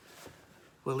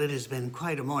Well, it has been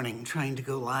quite a morning trying to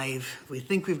go live. We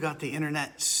think we've got the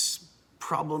internet's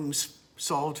problems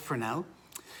solved for now.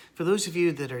 For those of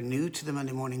you that are new to the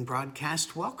Monday morning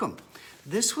broadcast, welcome.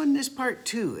 This one is part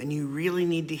 2, and you really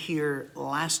need to hear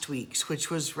last week's, which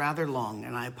was rather long,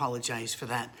 and I apologize for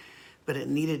that, but it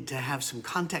needed to have some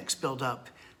context built up.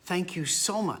 Thank you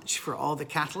so much for all the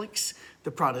Catholics,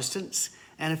 the Protestants,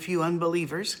 and a few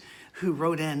unbelievers who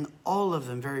wrote in, all of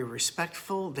them very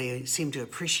respectful. They seemed to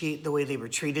appreciate the way they were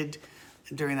treated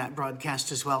during that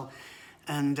broadcast as well.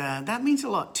 And that means a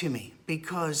lot to me,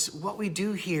 because what we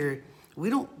do here, we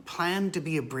don't plan to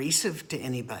be abrasive to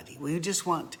anybody. We just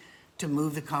want to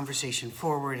move the conversation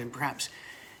forward and perhaps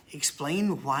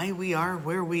explain why we are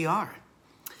where we are.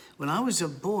 When I was a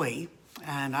boy,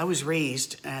 and I was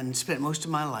raised and spent most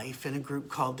of my life in a group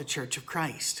called the Church of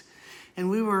Christ. And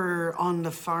we were on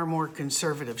the far more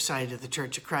conservative side of the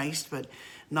Church of Christ, but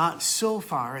not so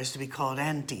far as to be called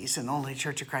antis, and only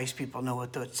Church of Christ people know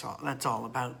what that's all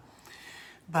about.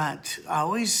 But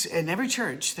always, in every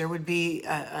church, there would be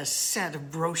a set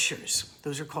of brochures.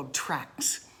 Those are called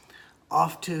tracts,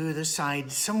 off to the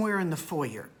side, somewhere in the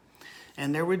foyer.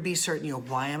 And there would be certain,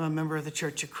 why I'm a member of the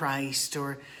Church of Christ,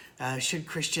 or should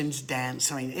Christians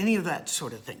dance? I mean, any of that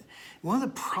sort of thing. One of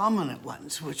the prominent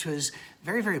ones, which was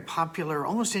very, very popular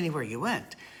almost anywhere you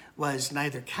went, was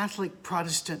neither Catholic,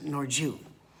 Protestant, nor Jew.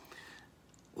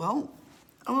 Well,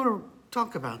 I want to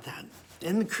talk about that.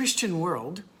 In the Christian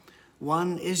world,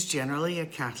 one is generally a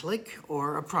Catholic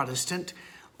or a Protestant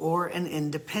or an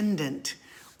independent,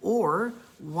 or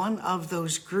one of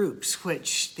those groups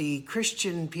which the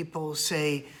Christian people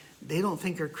say they don't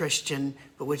think are Christian,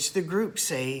 but which the groups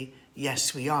say,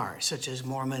 yes, we are, such as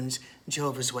Mormons,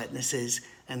 Jehovah's Witnesses,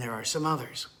 and there are some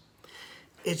others.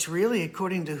 It's really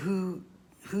according to who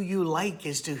you like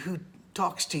as to who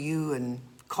talks to you and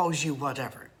calls you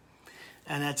whatever.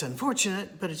 And that's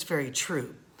unfortunate, but it's very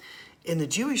true. In the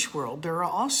Jewish world, there are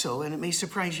also, and it may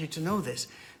surprise you to know this,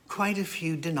 quite a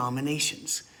few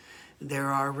denominations. There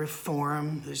are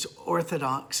Reform, there's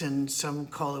Orthodox, and some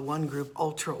call it one group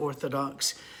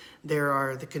ultra-Orthodox. There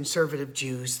are the conservative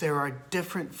Jews. There are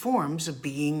different forms of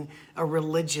being a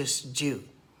religious Jew.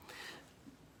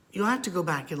 You'll have to go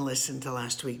back and listen to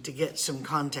last week to get some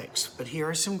context, but here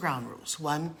are some ground rules.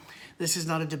 One, this is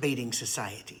not a debating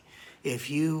society. If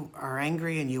you are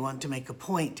angry and you want to make a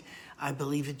point, I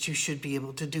believe that you should be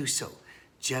able to do so.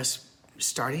 Just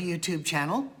start a YouTube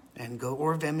channel and go,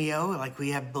 or Vimeo, like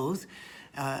we have both,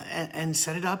 and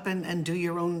set it up and do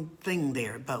your own thing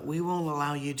there. But we won't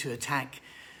allow you to attack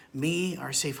me,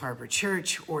 our Safe Harbor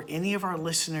Church, or any of our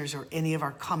listeners or any of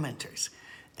our commenters.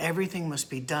 Everything must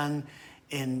be done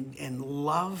in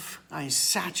love,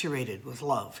 saturated with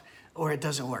love, or it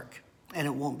doesn't work, and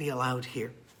it won't be allowed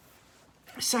here.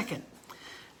 Second,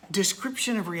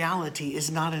 description of reality is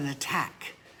not an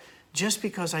attack. Just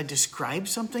because I describe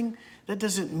something, that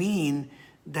doesn't mean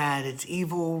that it's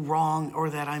evil, wrong, or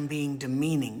that I'm being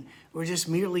demeaning. We're just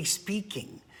merely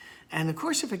speaking. And of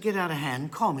course, if I get out of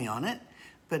hand, call me on it.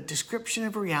 But description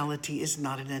of reality is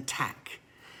not an attack.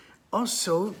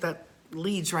 Also, that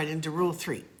leads right into rule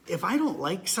 3. If I don't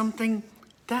like something,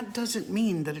 that doesn't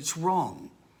mean that it's wrong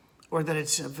or that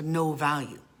it's of no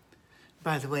value.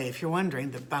 By the way, if you're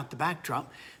wondering about the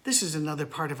backdrop, this is another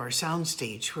part of our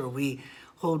soundstage where we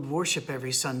hold worship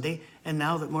every Sunday. And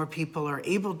now that more people are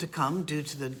able to come due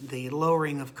to the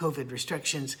lowering of COVID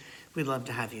restrictions, we'd love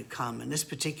to have you come. And this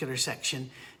particular section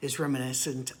is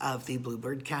reminiscent of the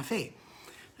Bluebird Cafe.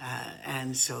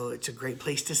 And so it's a great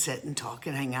place to sit and talk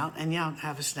and hang out and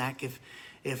have a snack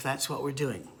if that's what we're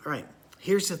doing. All right,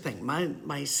 here's the thing.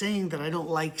 My saying that I don't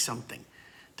like something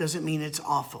doesn't mean it's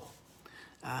awful.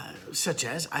 Such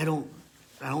as, I don't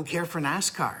care for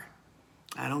NASCAR.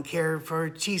 I don't care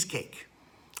for cheesecake.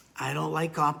 I don't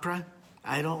like opera.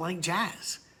 I don't like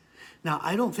jazz. Now,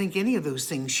 I don't think any of those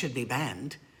things should be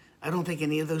banned. I don't think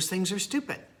any of those things are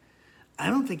stupid.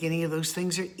 I don't think any of those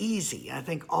things are easy. I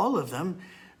think all of them,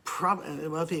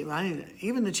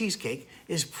 even the cheesecake,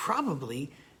 is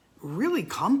probably really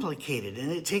complicated,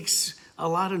 and it takes a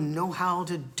lot of know-how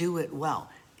to do it well.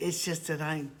 It's just that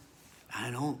I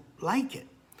don't like it.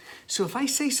 So if I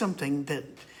say something that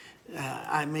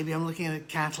maybe I'm looking at a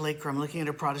Catholic or I'm looking at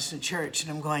a Protestant church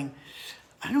and I'm going,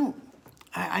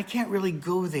 I can't really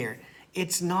go there.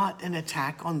 It's not an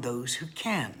attack on those who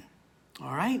can,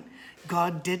 all right?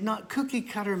 God did not cookie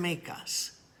cutter make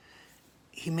us.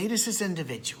 He made us as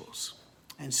individuals.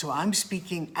 And so I'm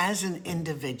speaking as an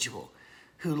individual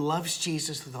who loves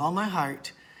Jesus with all my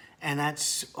heart, and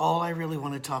that's all I really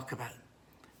want to talk about.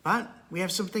 But we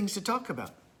have some things to talk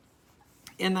about.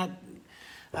 In that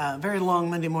very long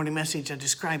Monday morning message, I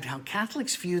described how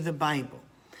Catholics view the Bible.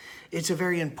 It's a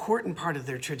very important part of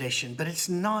their tradition, but it's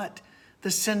not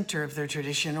the center of their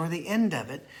tradition or the end of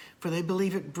it, for they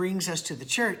believe it brings us to the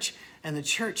church, and the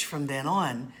church from then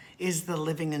on is the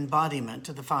living embodiment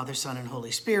of the Father, Son, and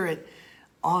Holy Spirit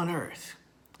on earth.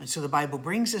 And so the Bible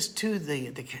brings us to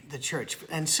the church.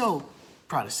 And so,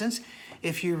 Protestants,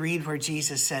 if you read where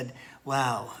Jesus said,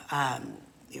 well,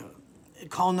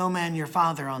 call no man your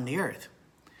father on the earth,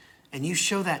 and you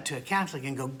show that to a Catholic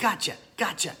and go, gotcha,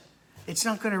 it's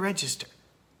not going to register.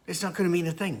 It's not going to mean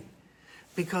a thing,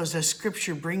 because the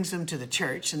scripture brings them to the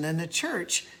church, and then the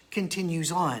church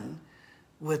continues on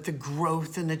with the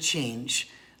growth and the change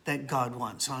that God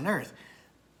wants on earth.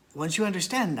 Once you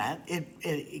understand that, it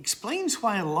explains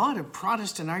why a lot of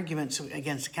Protestant arguments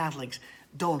against Catholics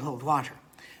don't hold water.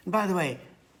 And by the way,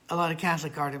 a lot of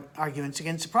Catholic arguments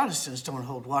against the Protestants don't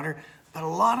hold water, but a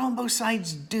lot on both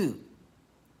sides do.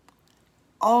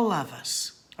 All of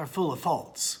us are full of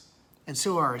faults, and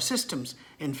so are our systems.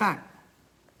 In fact,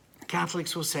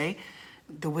 Catholics will say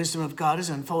the wisdom of God is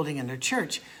unfolding in their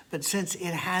church, but since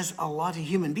it has a lot of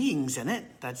human beings in it,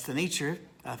 that's the nature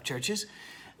of churches,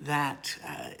 that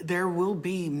there will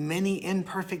be many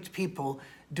imperfect people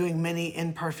doing many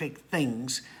imperfect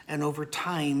things, and over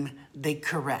time they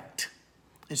correct.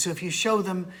 And so if you show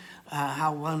them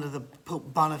how one of the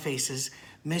Pope Bonifaces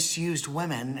misused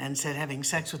women and said having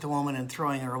sex with a woman and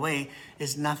throwing her away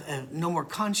is no more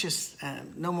conscious,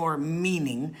 no more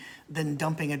meaning than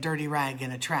dumping a dirty rag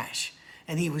in a trash.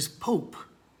 And he was Pope.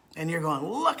 And you're going,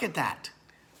 look at that.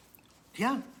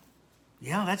 Yeah,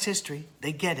 that's history.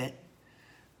 They get it.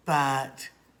 But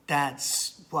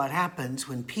that's what happens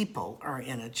when people are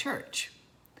in a church.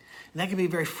 And that can be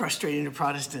very frustrating to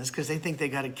Protestants because they think they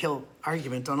got to kill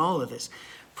argument on all of this.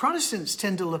 Protestants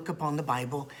tend to look upon the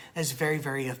Bible as very,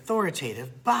 very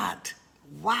authoritative, but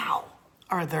wow,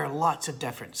 are there lots of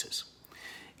differences.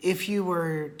 If you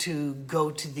were to go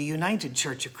to the United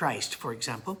Church of Christ, for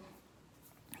example,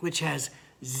 which has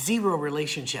zero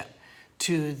relationship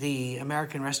to the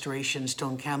American Restoration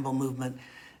Stone Campbell Movement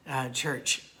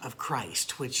Church of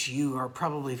Christ, which you are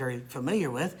probably very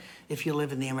familiar with if you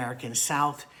live in the American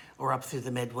South or up through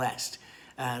the Midwest.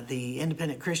 The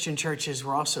independent Christian churches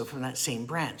were also from that same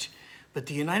branch. But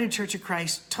the United Church of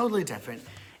Christ, totally different,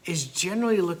 is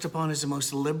generally looked upon as the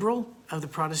most liberal of the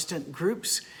Protestant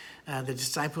groups. The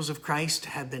disciples of Christ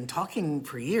have been talking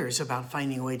for years about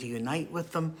finding a way to unite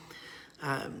with them.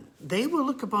 They will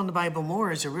look upon the Bible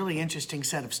more as a really interesting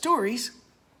set of stories,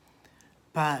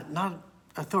 but not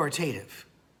authoritative.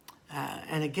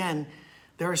 And again,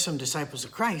 there are some disciples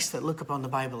of Christ that look upon the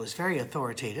Bible as very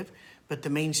authoritative, but the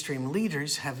mainstream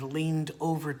leaders have leaned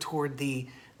over toward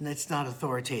it's not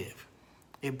authoritative.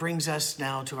 It brings us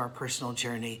now to our personal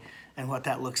journey, and what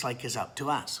that looks like is up to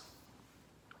us.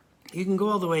 You can go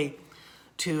all the way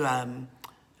to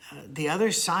the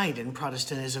other side in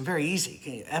Protestantism, very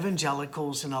easy.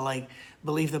 Evangelicals and the like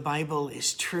believe the Bible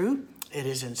is true, it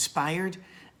is inspired,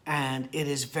 and it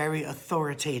is very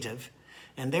authoritative.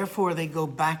 And therefore they go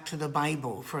back to the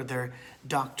Bible for their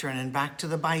doctrine and back to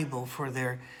the Bible for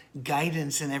their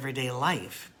guidance in everyday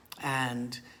life.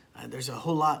 And there's a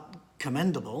whole lot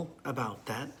commendable about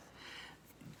that.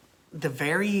 The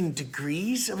varying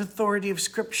degrees of authority of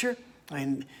Scripture.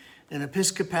 An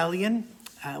Episcopalian,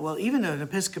 even an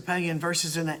Episcopalian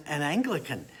versus an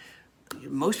Anglican,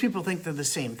 most people think they're the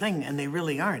same thing, and they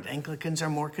really aren't. Anglicans are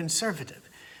more conservative.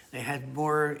 They had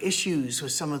more issues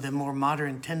with some of the more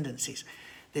modern tendencies.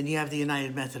 Then you have the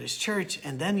United Methodist Church,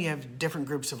 and then you have different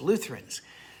groups of Lutherans.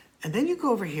 And then you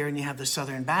go over here and you have the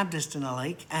Southern Baptist and the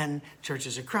like, and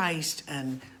Churches of Christ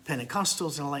and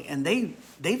Pentecostals and the like, and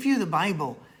they view the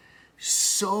Bible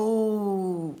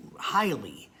so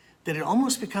highly that it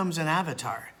almost becomes an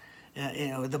avatar.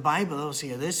 The Bible, they'll say,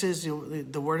 this is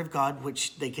the Word of God,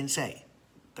 which they can say,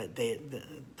 but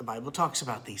the Bible talks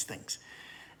about these things.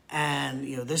 And,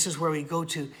 this is where we go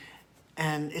to,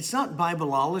 and it's not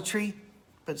Bibleolatry,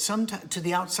 but sometimes to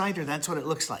the outsider, that's what it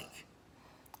looks like.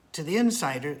 To the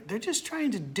insider, they're just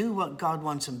trying to do what God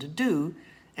wants them to do,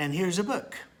 and here's a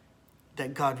book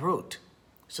that God wrote.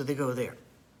 So they go there.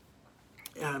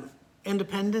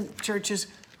 Independent churches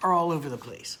are all over the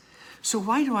place. So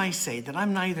why do I say that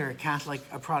I'm neither a Catholic,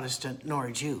 a Protestant, nor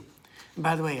a Jew? And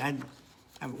by the way,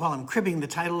 while I'm cribbing the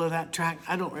title of that tract,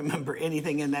 I don't remember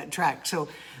anything in that tract. So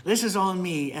this is on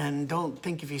me, and don't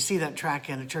think if you see that tract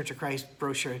in a Church of Christ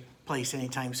brochure place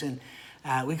anytime soon.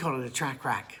 We call it a tract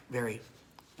rack, very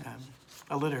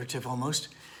alliterative almost.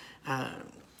 I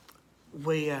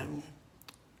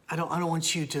don't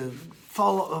want you to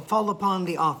fall upon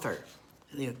the author,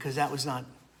 because that was not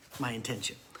my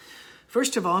intention.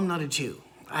 First of all, I'm not a Jew.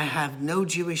 I have no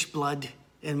Jewish blood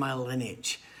in my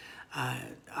lineage.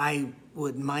 I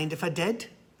wouldn't mind if I did.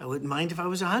 I wouldn't mind if I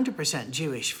was 100%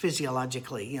 Jewish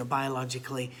physiologically,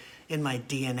 biologically in my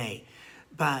DNA.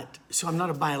 But, so I'm not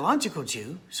a biological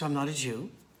Jew, so I'm not a Jew,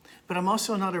 but I'm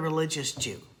also not a religious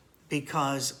Jew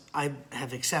because I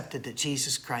have accepted that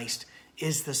Jesus Christ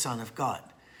is the Son of God.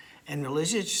 And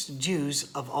religious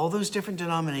Jews of all those different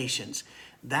denominations,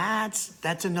 that's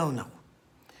a no-no.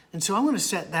 And so I'm going to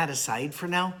set that aside for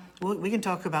now. We can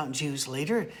talk about Jews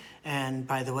later. And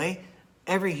by the way,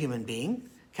 every human being,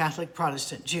 Catholic,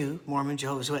 Protestant, Jew, Mormon,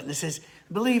 Jehovah's Witnesses,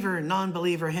 believer,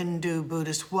 non-believer, Hindu,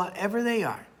 Buddhist, whatever they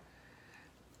are,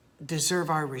 deserve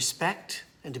our respect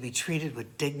and to be treated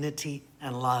with dignity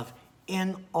and love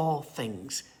in all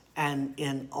things and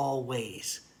in all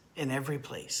ways, in every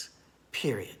place,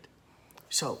 period.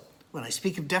 So when I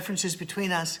speak of differences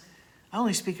between us, I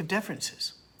only speak of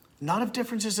differences, not of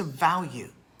differences of value,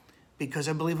 because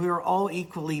I believe we are all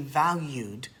equally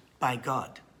valued by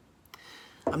God.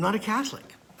 I'm not a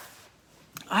Catholic.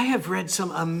 I have read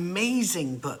some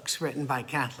amazing books written by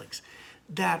Catholics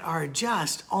that are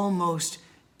just almost,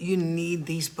 you need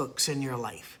these books in your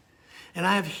life. And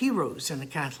I have heroes in the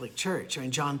Catholic Church. I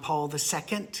mean, John Paul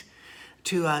II,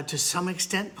 to some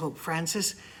extent, Pope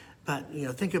Francis. But,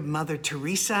 think of Mother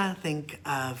Teresa, think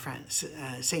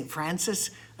St.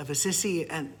 Francis of Assisi.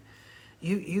 And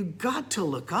you got to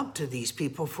look up to these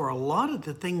people for a lot of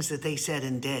the things that they said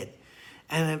and did.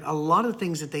 And a lot of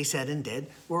things that they said and did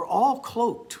were all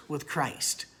cloaked with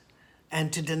Christ.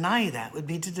 And to deny that would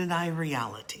be to deny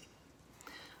reality.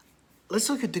 Let's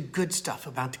look at the good stuff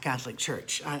about the Catholic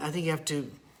Church. I think you have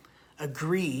to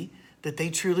agree that they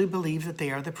truly believe that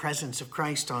they are the presence of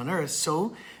Christ on earth.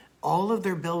 So all of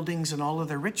their buildings and all of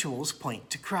their rituals point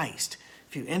to Christ.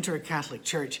 If you enter a Catholic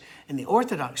church, and the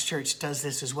Orthodox Church does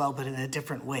this as well, but in a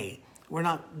different way. We're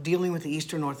not dealing with the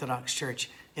Eastern Orthodox Church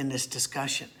in this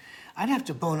discussion. I'd have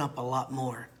to bone up a lot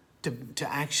more to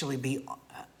actually be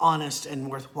honest and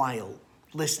worthwhile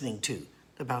listening to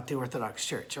about the Orthodox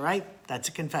Church, all right? That's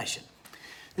a confession.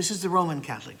 This is the Roman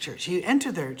Catholic Church. You enter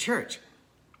their church,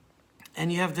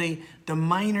 and you have the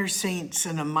minor saints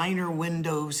and the minor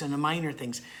windows and the minor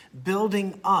things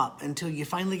building up until you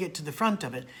finally get to the front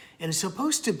of it, and it's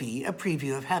supposed to be a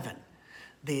preview of heaven.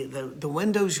 The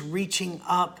windows reaching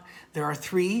up, there are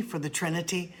 3 for the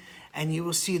Trinity, and you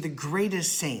will see the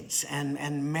greatest saints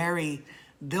and Mary,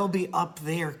 they'll be up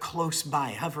there close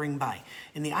by, hovering by.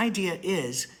 And the idea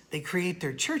is they create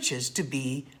their churches to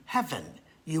be heaven.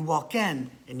 You walk in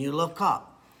and you look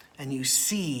up and you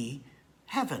see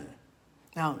heaven.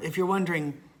 Now, if you're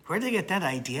wondering, where did they get that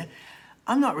idea?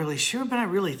 I'm not really sure, but I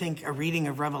really think a reading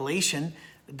of Revelation,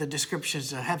 the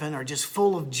descriptions of heaven are just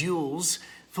full of jewels,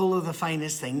 full of the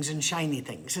finest things and shiny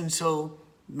things. And so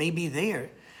maybe there.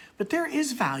 But there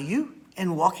is value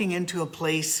in walking into a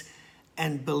place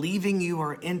and believing you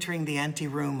are entering the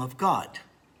anteroom of God.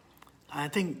 I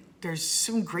think there's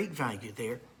some great value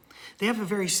there. They have a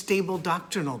very stable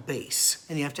doctrinal base,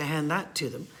 and you have to hand that to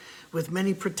them, with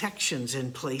many protections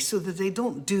in place so that they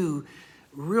don't do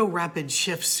real rapid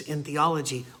shifts in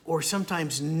theology, or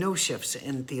sometimes no shifts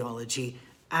in theology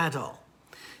at all.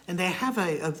 And they have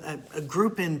a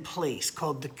group in place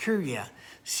called the Curia,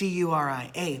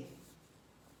 C-U-R-I-A,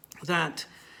 that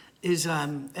is,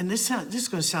 and this is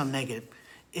going to sound negative,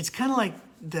 it's kind of like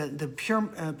the pure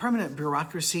permanent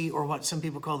bureaucracy, or what some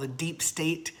people call the deep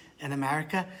state in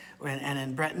America and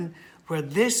in Britain, where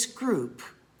this group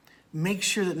makes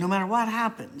sure that no matter what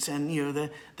happens, and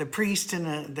the priest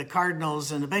and the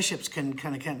cardinals and the bishops can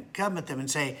kind of come at them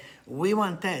and say, we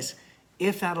want this,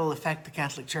 if that'll affect the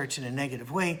Catholic Church in a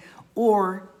negative way,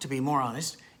 or, to be more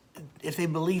honest, if they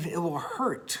believe it will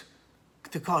hurt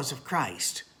the cause of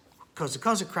Christ, because the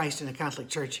cause of Christ and the Catholic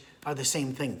Church are the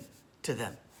same thing to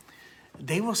them.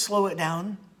 They will slow it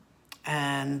down,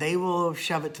 and they will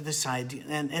shove it to the side.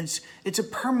 And it's a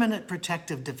permanent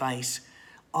protective device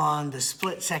on the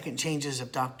split-second changes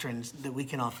of doctrines that we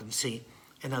can often see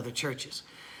in other churches.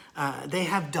 They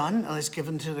have done, let's give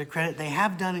them to their credit, they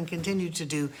have done and continue to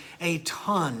do a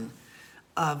ton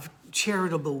of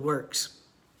charitable works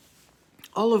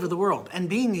all over the world. And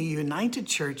being a united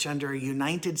church under a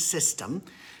united system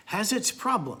has its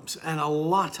problems, and a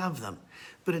lot of them.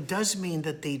 But it does mean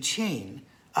that the chain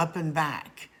up and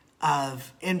back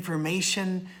of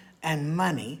information and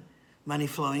money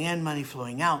flowing in, money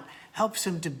flowing out, helps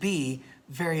them to be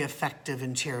very effective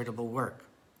in charitable work.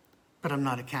 But I'm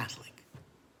not a Catholic.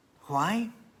 Why?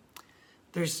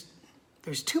 There's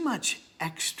too much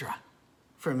extra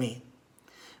for me.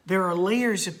 There are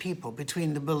layers of people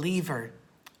between the believer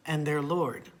and their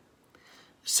Lord.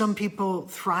 Some people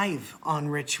thrive on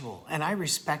ritual, and I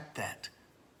respect that.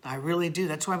 I really do.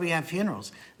 That's why we have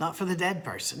funerals, not for the dead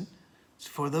person. It's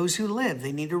for those who live.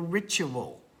 They need a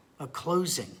ritual, a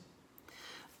closing.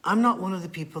 I'm not one of the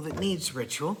people that needs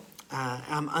ritual.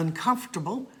 I'm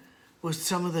uncomfortable with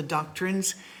some of the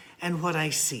doctrines and what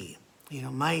I see. You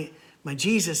know, my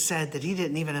Jesus said that he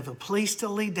didn't even have a place to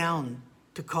lay down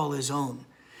to call his own.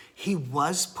 He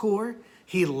was poor.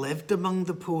 He lived among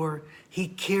the poor. He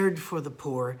cared for the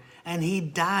poor, and he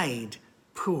died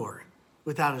poor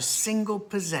without a single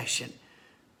possession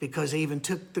because they even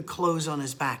took the clothes on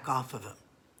his back off of him.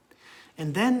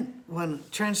 And then when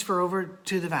transfer over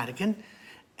to the Vatican,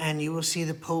 and you will see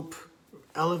the Pope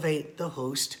elevate the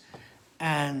host,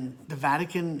 and the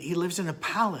Vatican, he lives in a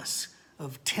palace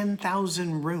of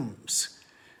 10,000 rooms,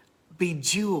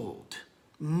 bejeweled,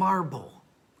 marble,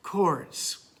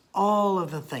 quartz, all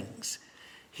of the things.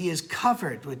 He is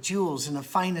covered with jewels and the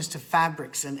finest of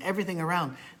fabrics and everything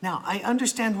around. Now, I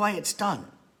understand why it's done.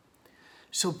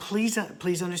 So please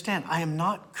understand, I am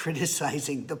not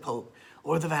criticizing the Pope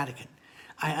or the Vatican.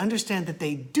 I understand that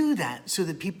they do that so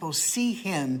that people see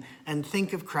him and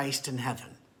think of Christ in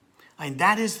heaven. And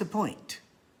that is the point.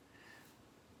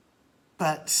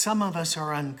 But some of us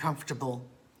are uncomfortable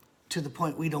to the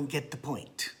point we don't get the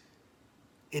point.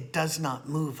 It does not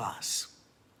move us.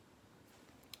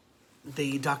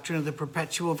 The doctrine of the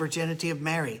perpetual virginity of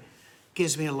Mary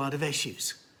gives me a lot of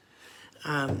issues.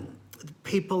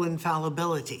 Papal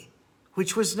infallibility,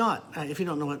 which was not, if you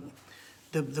don't know what,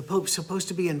 the Pope's supposed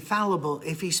to be infallible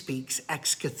if he speaks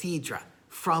ex cathedra,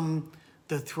 from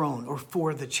the throne or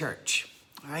for the church,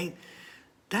 all right?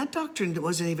 That doctrine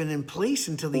wasn't even in place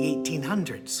until the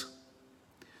 1800s.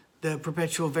 The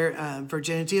perpetual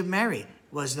virginity of Mary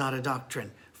was not a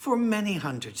doctrine for many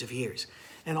hundreds of years.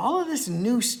 And all of this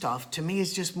new stuff, to me,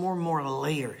 is just more and more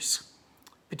layers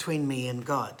between me and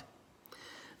God.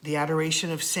 The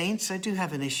adoration of saints, I do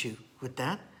have an issue with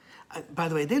that. By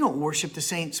the way, they don't worship the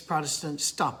saints. Protestants,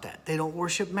 stop that. They don't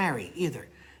worship Mary either.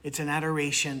 It's an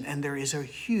adoration, and there is a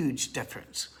huge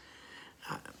difference.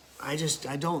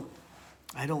 I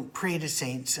don't pray to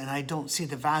saints, and I don't see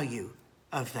the value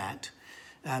of that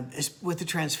with the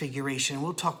Transfiguration.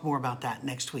 We'll talk more about that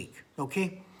next week,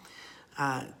 okay?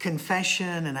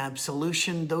 Confession and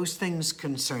absolution, those things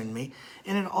concern me.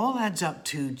 And it all adds up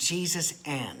to Jesus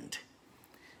and.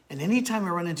 And anytime I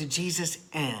run into Jesus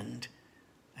and,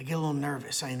 I get a little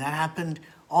nervous. I mean, that happened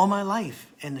all my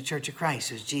life in the Church of Christ.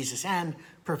 It was Jesus and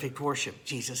perfect worship,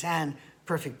 Jesus and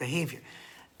perfect behavior.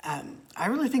 I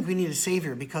really think we need a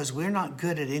Savior because we're not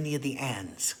good at any of the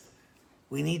ands.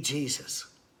 We need Jesus.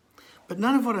 But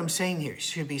none of what I'm saying here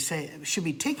should be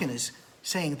taken as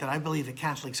saying that I believe that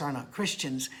Catholics are not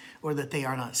Christians or that they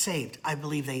are not saved. I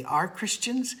believe they are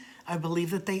Christians. I believe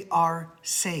that they are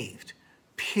saved,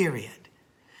 period.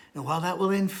 And while that will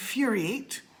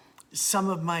infuriate some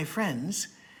of my friends,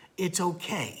 it's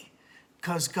okay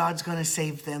because God's going to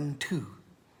save them too.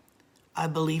 I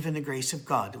believe in the grace of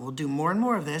God. And we'll do more and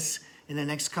more of this in the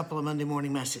next couple of Monday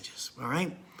morning messages, all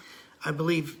right? I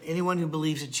believe anyone who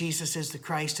believes that Jesus is the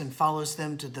Christ and follows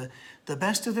them to the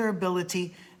best of their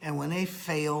ability, and when they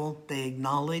fail, they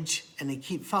acknowledge and they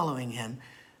keep following him,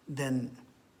 then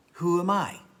who am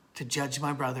I to judge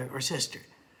my brother or sister?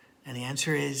 And the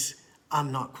answer is,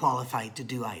 I'm not qualified to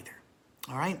do either,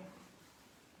 all right?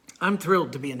 I'm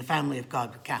thrilled to be in the family of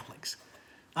God with Catholics.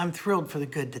 I'm thrilled for the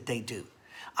good that they do.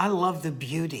 I love the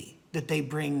beauty that they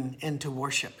bring into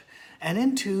worship and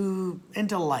into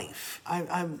life.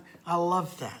 I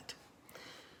love that.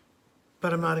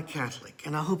 But I'm not a Catholic,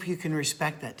 and I hope you can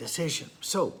respect that decision.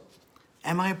 So,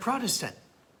 am I a Protestant?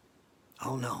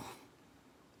 Oh, no.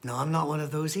 No, I'm not one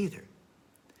of those either.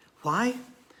 Why?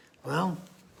 Well,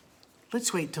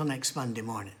 let's wait till next Monday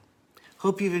morning.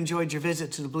 Hope you've enjoyed your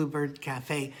visit to the Bluebird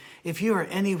Cafe. If you are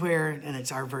anywhere, and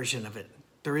it's our version of it,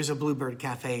 there is a Bluebird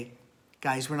Cafe.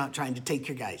 Guys, we're not trying to take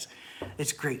your guys.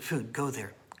 It's great food. Go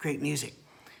there. Great music.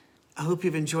 I hope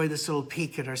you've enjoyed this little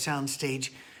peek at our soundstage,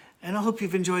 and I hope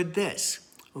you've enjoyed this.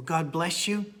 Well, God bless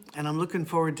you, and I'm looking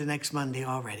forward to next Monday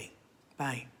already.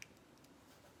 Bye.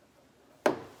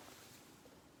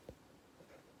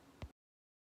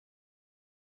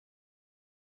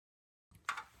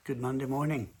 Good Monday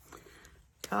morning.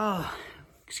 Oh,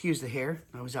 excuse the hair.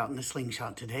 I was out in the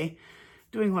slingshot today,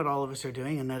 doing what all of us are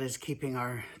doing, and that is keeping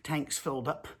our tanks filled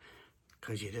up,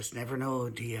 because you just never know,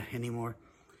 do you, anymore?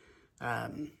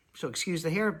 So excuse the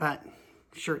hair, but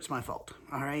sure, it's my fault,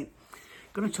 all right?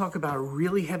 I'm going to talk about a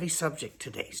really heavy subject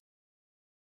today.